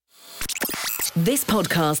This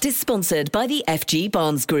podcast is sponsored by the FG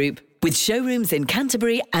Barnes Group, with showrooms in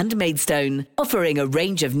Canterbury and Maidstone, offering a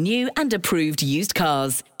range of new and approved used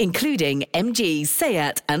cars, including MG,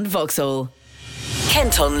 Seat and Vauxhall.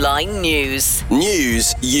 Kent Online News.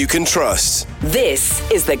 News you can trust. This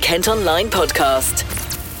is the Kent Online Podcast.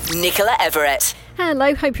 Nicola Everett.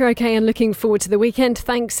 Hello, hope you're okay and looking forward to the weekend.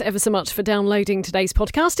 Thanks ever so much for downloading today's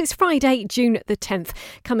podcast. It's Friday, June the 10th.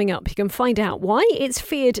 Coming up, you can find out why it's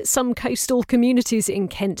feared some coastal communities in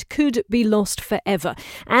Kent could be lost forever.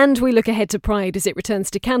 And we look ahead to Pride as it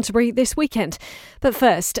returns to Canterbury this weekend. But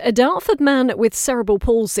first, a Dartford man with cerebral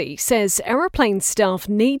palsy says aeroplane staff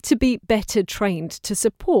need to be better trained to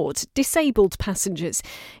support disabled passengers.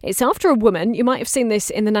 It's after a woman, you might have seen this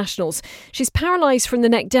in the Nationals. She's paralysed from the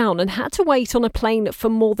neck down and had to wait on a plane for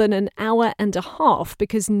more than an hour and a half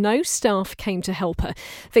because no staff came to help her.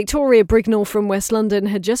 Victoria Brignall from West London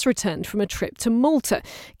had just returned from a trip to Malta.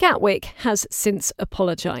 Gatwick has since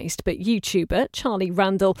apologised, but YouTuber Charlie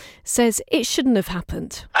Randall says it shouldn't have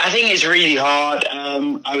happened. I think it's really hard.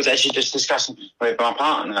 I was actually just discussing with my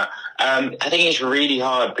partner. I think it's really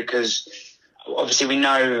hard because obviously we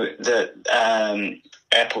know that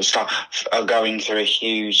airport staff are going through a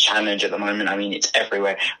huge challenge at the moment. I mean, it's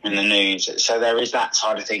everywhere in the news. So there is that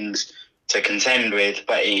side of things to contend with,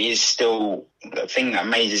 but it is still, the thing that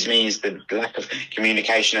amazes me is the lack of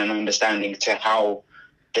communication and understanding to how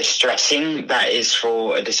distressing that is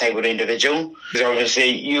for a disabled individual. Because obviously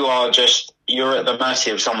you're at the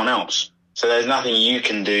mercy of someone else. So there's nothing you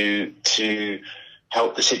can do to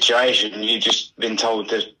help the situation. You've just been told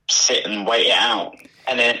to sit and wait it out.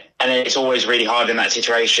 And then it's always really hard in that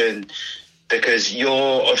situation because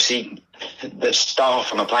you're obviously, the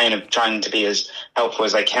staff on the plane are trying to be as helpful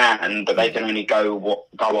as they can, but they can only go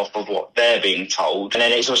off of what they're being told. And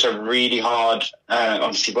then it's also really hard,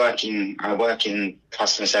 obviously I work in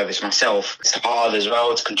customer service myself. It's hard as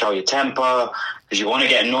well to control your temper because you want to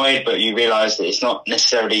get annoyed, but you realise that it's not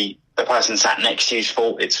necessarily the person sat next to you's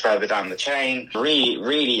fault, it's further down the chain. Really,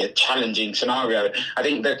 really a challenging scenario. I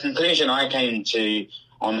think the conclusion I came to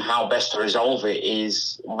on how best to resolve it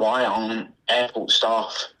is why aren't airport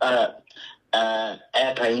staff,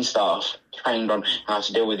 airplane staff trained on how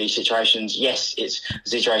to deal with these situations? Yes, it's a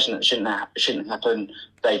situation that shouldn't happen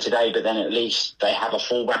day to day, but then at least they have a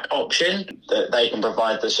fallback option that they can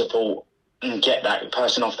provide the support and get that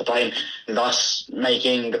person off the plane, thus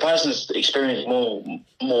making the person's experience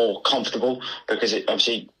more comfortable because it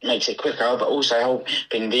obviously makes it quicker, but also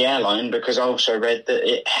helping the airline because I also read that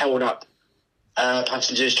it held up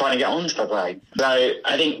passengers trying to get onto the plane. So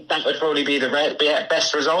I think that would probably be the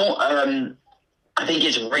best result. I think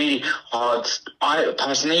it's really hard. I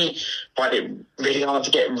personally find it really hard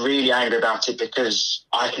to get really angry about it because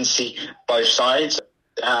I can see both sides.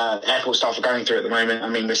 Airport staff are going through at the moment. I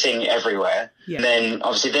mean, we're seeing it everywhere. Yeah. And then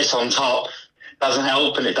obviously this on top doesn't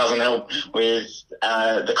help, and it doesn't help with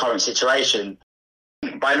the current situation.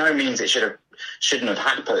 By no means it shouldn't have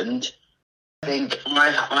happened. I think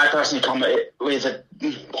I personally come at it with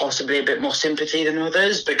possibly a bit more sympathy than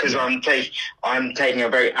others because I'm taking a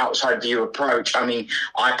very outside view approach. I mean,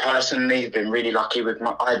 I personally have been really lucky with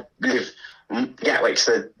Gatwick's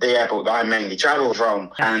the airport that I mainly travel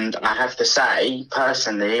from, and I have to say,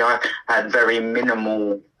 personally, I had very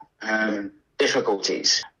minimal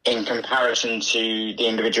difficulties. In comparison to the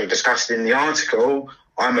individual discussed in the article,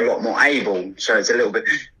 I'm a lot more able, so it's a little bit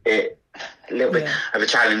of a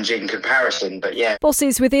challenging comparison, but yeah.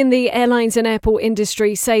 Bosses within the airlines and airport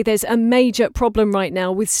industry say there's a major problem right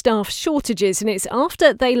now with staff shortages, and it's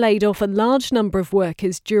after they laid off a large number of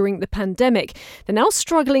workers during the pandemic. They're now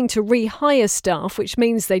struggling to rehire staff, which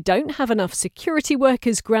means they don't have enough security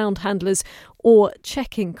workers, ground handlers or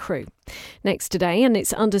check-in crew. Next today, and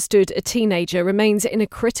it's understood a teenager remains in a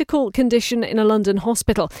critical condition in a London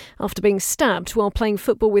hospital after being stabbed while playing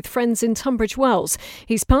football with friends in Tunbridge Wells.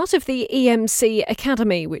 He's part of the EMC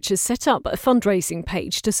Academy, which has set up a fundraising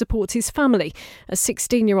page to support his family. A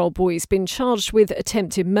 16-year-old boy has been charged with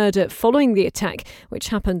attempted murder following the attack, which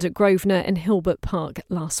happened at Grosvenor and Hilbert Park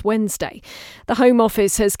last Wednesday. The Home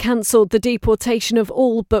Office has cancelled the deportation of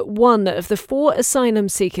all but one of the 4 asylum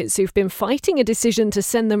seekers who've been fighting a decision to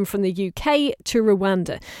send them from the UK to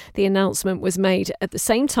Rwanda. The announcement was made at the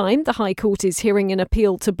same time the High Court is hearing an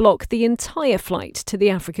appeal to block the entire flight to the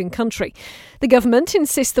African country. The government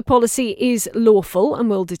insists the policy is lawful and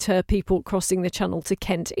will deter people crossing the Channel to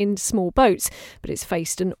Kent in small boats, but it's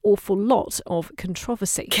faced an awful lot of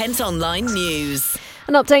controversy. Kent Online News.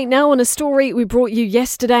 An update now on a story we brought you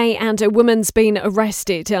yesterday, and a woman's been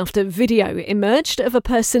arrested after video emerged of a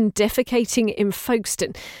person defecating in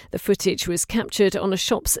Folkestone. The footage was captured on a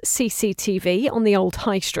shop's CCTV on the Old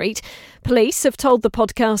High Street. Police have told the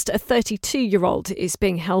podcast a 32-year-old is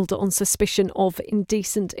being held on suspicion of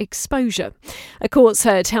indecent exposure. A court's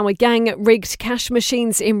heard how a gang rigged cash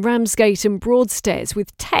machines in Ramsgate and Broadstairs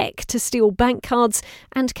with tech to steal bank cards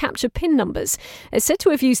and capture PIN numbers. It's said to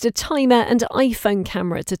have used a timer and iPhone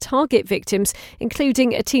camera to target victims,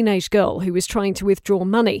 including a teenage girl who was trying to withdraw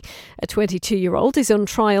money. A 22-year-old is on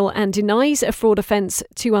trial and denies a fraud offence.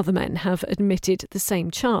 2 other men have admitted the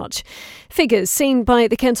same charge. Figures seen by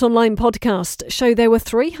the Kent Online podcast show there were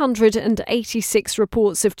 386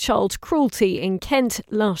 reports of child cruelty in Kent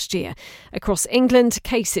last year. Across England,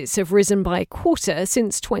 cases have risen by a quarter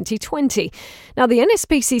since 2020. Now, the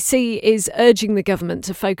NSPCC is urging the government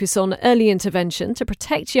to focus on early intervention to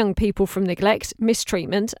protect young people from neglect,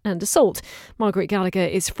 mistreatment and assault. Margaret Gallagher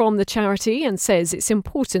is from the charity and says it's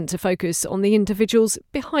important to focus on the individuals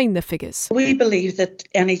behind the figures. We believe that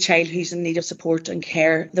any child who's in need of support and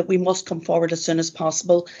care, that we must come forward as soon as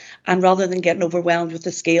possible, and rather than getting overwhelmed with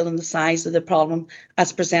the scale and the size of the problem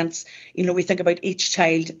as presents, we think about each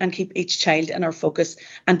child and keep each child in our focus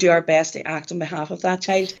and do our best to act on behalf of that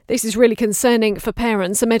child. This is really concerning for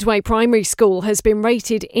parents. A Medway primary school has been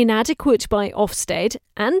rated inadequate by Ofsted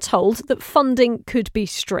and told that funding could be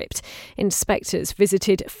stripped. Inspectors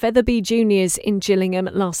visited Featherby Juniors in Gillingham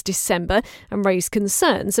last December and raised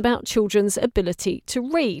concerns about children's ability to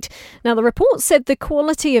read. Now, the report said the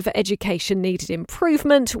quality of education needed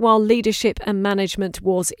improvement, while leadership and management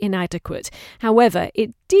was inadequate. However,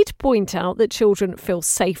 it did point out that children feel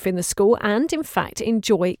safe in the school and, in fact,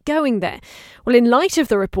 enjoy going there. Well, in light of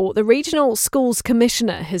the report, the Regional Schools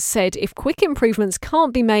Commissioner has said if quick improvements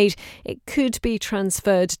can't be made, it could be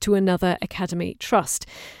transferred to another academy trust.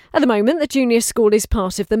 At the moment, the junior school is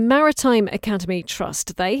part of the Maritime Academy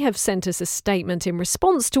Trust. They have sent us a statement in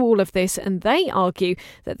response to all of this, and they argue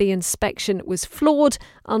that the inspection was flawed,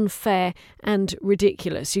 unfair and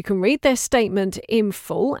ridiculous. You can read their statement in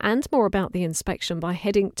full and more about the inspection by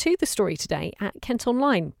heading to the story today at Kent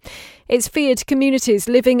Online. It's feared communities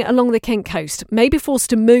living along the Kent coast may be forced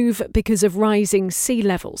to move because of rising sea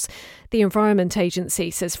levels. The Environment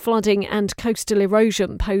Agency says flooding and coastal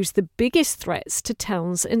erosion pose the biggest threats to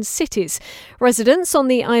towns and cities. Residents on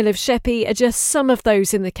the Isle of Sheppey are just some of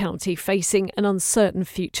those in the county facing an uncertain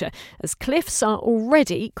future, as cliffs are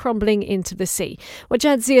already crumbling into the sea. Well,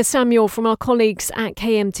 Jadzia Samuel from our colleagues at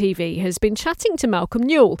KMTV has been chatting to Malcolm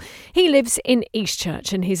Newell. He lives in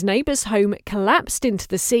Eastchurch and his neighbour's home collapsed into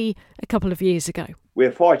the sea a couple of years ago.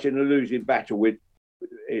 We're fighting a losing battle with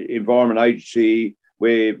Environment Agency,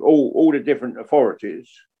 with all the different authorities,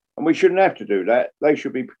 and we shouldn't have to do that. They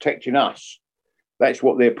should be protecting us. That's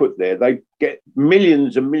what they're put there. They get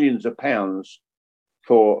millions and millions of pounds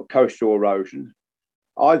for coastal erosion.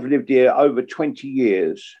 I've lived here over 20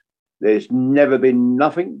 years. There's never been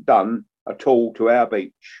nothing done at all to our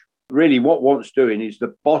beach. Really, what wants doing is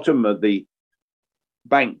the bottom of the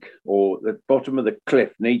bank or the bottom of the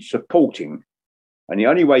cliff needs supporting. And the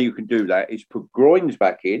only way you can do that is put groins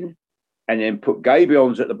back in and then put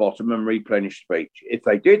gabions at the bottom and replenish the beach. If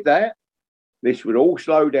they did that, this would all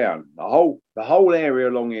slow down. The whole area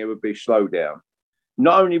along here would be slowed down.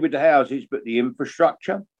 Not only with the houses, but the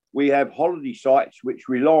infrastructure. We have holiday sites which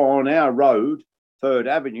rely on our road, 3rd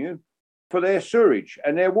Avenue, for their sewage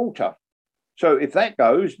and their water. So if that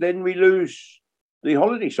goes, then we lose the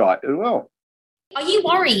holiday site as well. Are you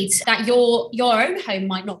worried that your own home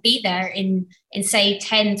might not be there in say,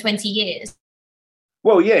 10, 20 years?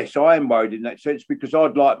 Well, yes, I am worried in that sense because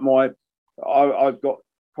I've got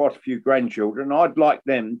quite a few grandchildren. I'd like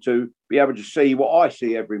them to be able to see what I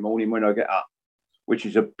see every morning when I get up, which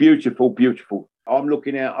is a beautiful, beautiful. I'm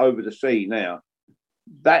looking out over the sea now.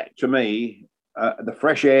 That, to me, the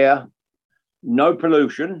fresh air, no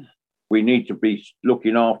pollution. We need to be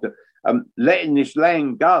looking after, letting this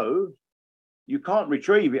land go. You can't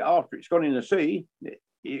retrieve it after it's gone in the sea.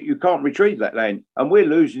 You can't retrieve that land, and we're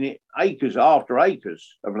losing it acres after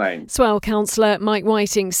acres of land. Swell councillor Mike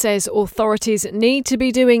Whiting says authorities need to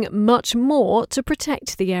be doing much more to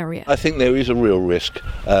protect the area. I think there is a real risk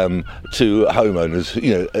to homeowners,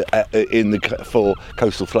 for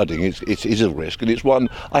coastal flooding. It is a risk, and it's one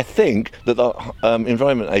I think that the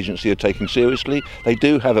Environment Agency are taking seriously. They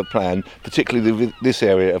do have a plan, particularly with this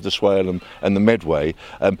area of the Swale and the Medway,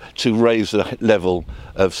 to raise the level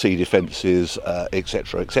of sea defences,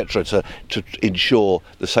 etc., to ensure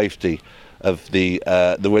the safety the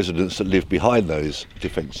residents that live behind those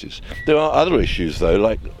defences. There are other issues, though,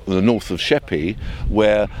 like the north of Sheppey,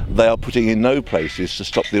 where they are putting in no places to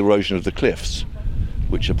stop the erosion of the cliffs,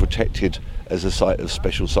 which are protected as a site of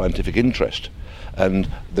special scientific interest.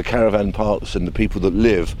 And the caravan parks and the people that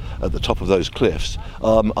live at the top of those cliffs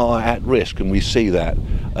are at risk, and we see that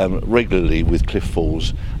regularly with cliff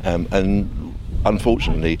falls and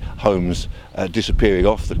unfortunately homes disappearing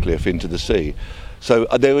off the cliff into the sea. So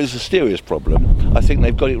there is a serious problem. I think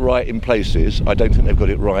they've got it right in places. I don't think they've got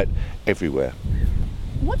it right everywhere.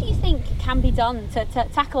 What do you think can be done to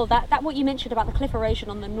tackle that what you mentioned about the cliff erosion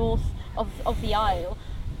on the north of the Isle?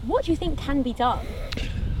 What do you think can be done?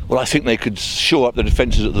 Well, I think they could shore up the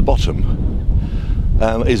defences at the bottom,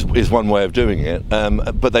 is one way of doing it,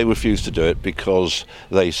 but they refuse to do it because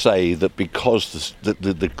they say that because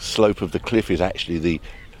the slope of the cliff is actually the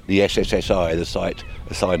SSSI, the site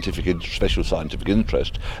of special scientific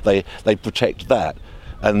interest, they protect that,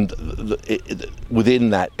 and within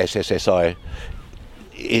that SSSI,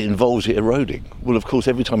 it involves it eroding. Well, of course,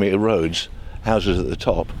 every time it erodes, houses at the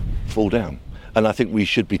top fall down, and I think we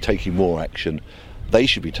should be taking more action. They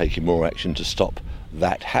should be taking more action to stop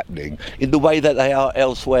that happening in the way that they are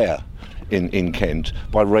elsewhere in Kent,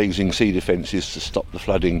 by raising sea defences to stop the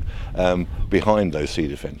flooding behind those sea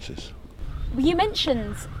defences. You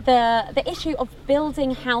mentioned the issue of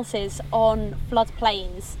building houses on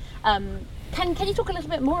floodplains. Can you talk a little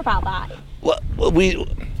bit more about that? Well,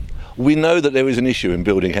 we know that there is an issue in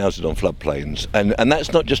building houses on floodplains, and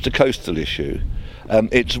that's not just a coastal issue.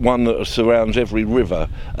 It's one that surrounds every river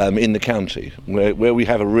in the county. Where we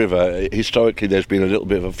have a river, historically there's been a little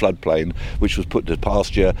bit of a floodplain which was put to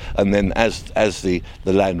pasture, and then as the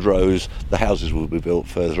land rose, the houses will be built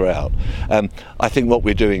further out. I think what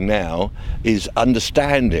we're doing now is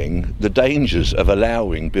understanding the dangers of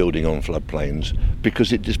allowing building on floodplains,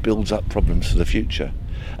 because it just builds up problems for the future.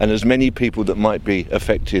 And as many people that might be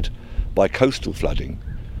affected by coastal flooding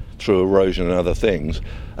through erosion and other things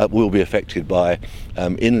will be affected by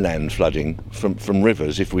inland flooding from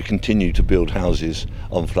rivers if we continue to build houses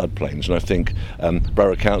on floodplains. And I think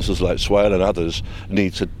borough councils like Swale and others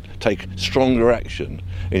need to take stronger action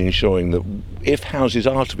in ensuring that if houses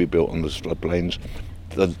are to be built on those floodplains,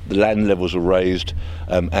 the land levels are raised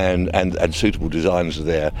and suitable designs are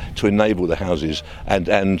there to enable the houses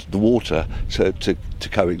and the water to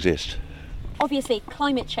coexist. Obviously,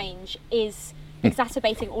 climate change is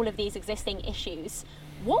exacerbating all of these existing issues.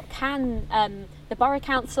 What can the Borough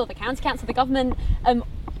Council, the County Council, the government,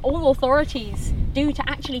 all authorities do to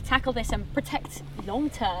actually tackle this and protect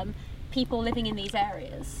long-term people living in these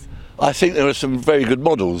areas? I think there are some very good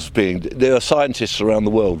models there are scientists around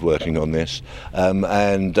the world working on this, and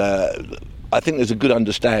I think there's a good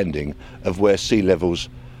understanding of where sea levels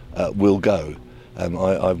will go.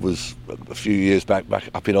 I was a few years back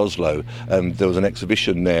up in Oslo, and there was an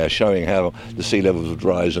exhibition there showing how the sea levels would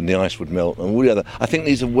rise and the ice would melt and all the other. I think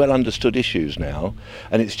these are well understood issues now,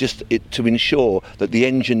 and it's just to ensure that the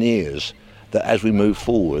engineers that as we move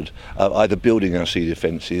forward, either building our sea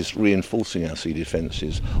defences, reinforcing our sea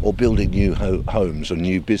defences, or building new homes or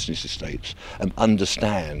new business estates,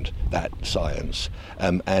 understand that science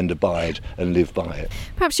and abide and live by it.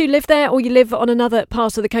 Perhaps you live there or you live on another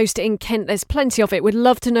part of the coast in Kent. There's plenty of it. We'd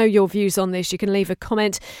love to know your views on this. You can leave a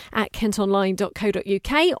comment at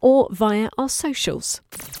kentonline.co.uk or via our socials.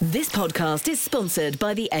 This podcast is sponsored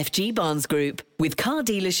by the FG Barnes Group, with car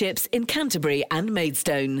dealerships in Canterbury and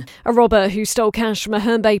Maidstone. A robber who stole cash from a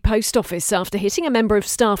Herne Bay post office after hitting a member of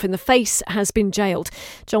staff in the face has been jailed.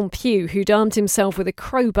 John Pugh, who'd armed himself with a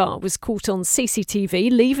crowbar, was caught on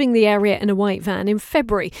CCTV leaving the area in a white van in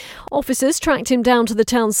February. Officers tracked him down to the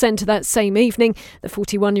town centre that same evening. The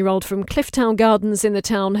 41-year-old from Clifftown Gardens in the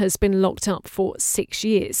town has been locked up for 6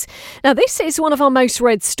 years. Now, this is one of our most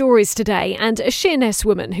read stories today, and a Sheerness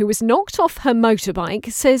woman who was knocked off her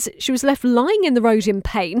motorbike says she was left lying in the road in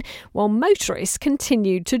pain while motorists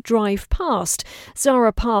continued to drive past.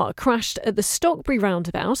 Zara Parr crashed at the Stockbury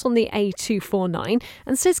roundabout on the A249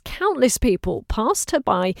 and says countless people passed her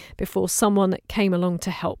by before someone came along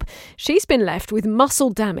to help. She's been left with muscle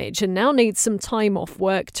damage and now needs some time off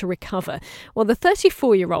work to recover. Well, the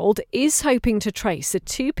 34-year-old is hoping to trace the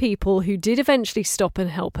two people who did eventually stop and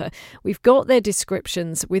help her. We've got their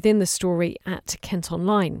descriptions within the story at Kent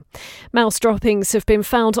Online. Mouse droppings have been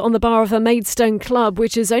found on the bar of a Maidstone Maidstone Club,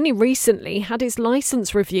 which has only recently had its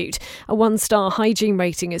licence reviewed. A 1-star hygiene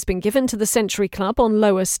rating has been given to the Century Club on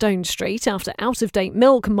Lower Stone Street after out-of-date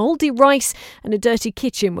milk, mouldy rice and a dirty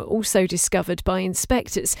kitchen were also discovered by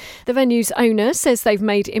inspectors. The venue's owner says they've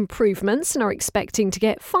made improvements and are expecting to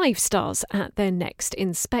get 5 stars at their next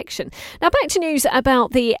inspection. Now back to news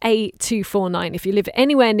about the A249. If you live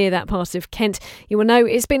anywhere near that part of Kent, you will know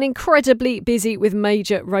it's been incredibly busy with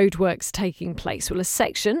major roadworks taking place. Well, a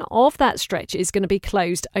section of that stretch is going to be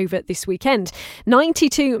closed over this weekend.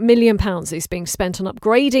 £92 million is being spent on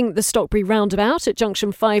upgrading the Stockbury roundabout at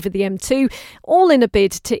junction 5 of the M2, all in a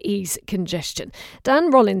bid to ease congestion.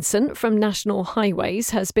 Dan Rollinson from National Highways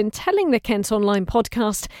has been telling the Kent Online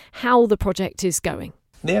podcast how the project is going.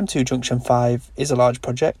 The M2 Junction 5 is a large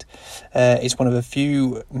project. It's one of a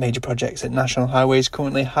few major projects that National Highways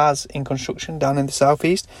currently has in construction down in the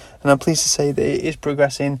southeast, and I'm pleased to say that it is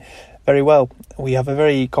progressing very well. We have a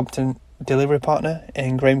very competent delivery partner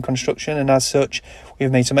in Graham Construction, and as such we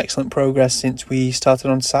have made some excellent progress since we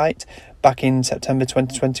started on site back in September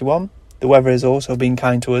 2021. The weather has also been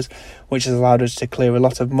kind to us, which has allowed us to clear a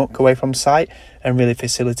lot of muck away from site and really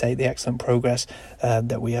facilitate the excellent progress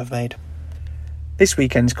that we have made. This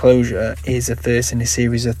weekend's closure is the first in a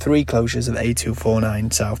series of 3 closures of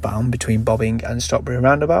A249 southbound between Bobbing and Stockbury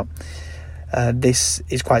roundabout. This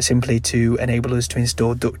is quite simply to enable us to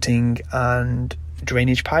install ducting and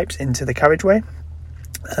drainage pipes into the carriageway.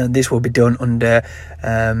 And this will be done under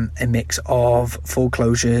a mix of full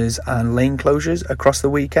closures and lane closures across the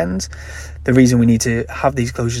weekends. The reason we need to have these closures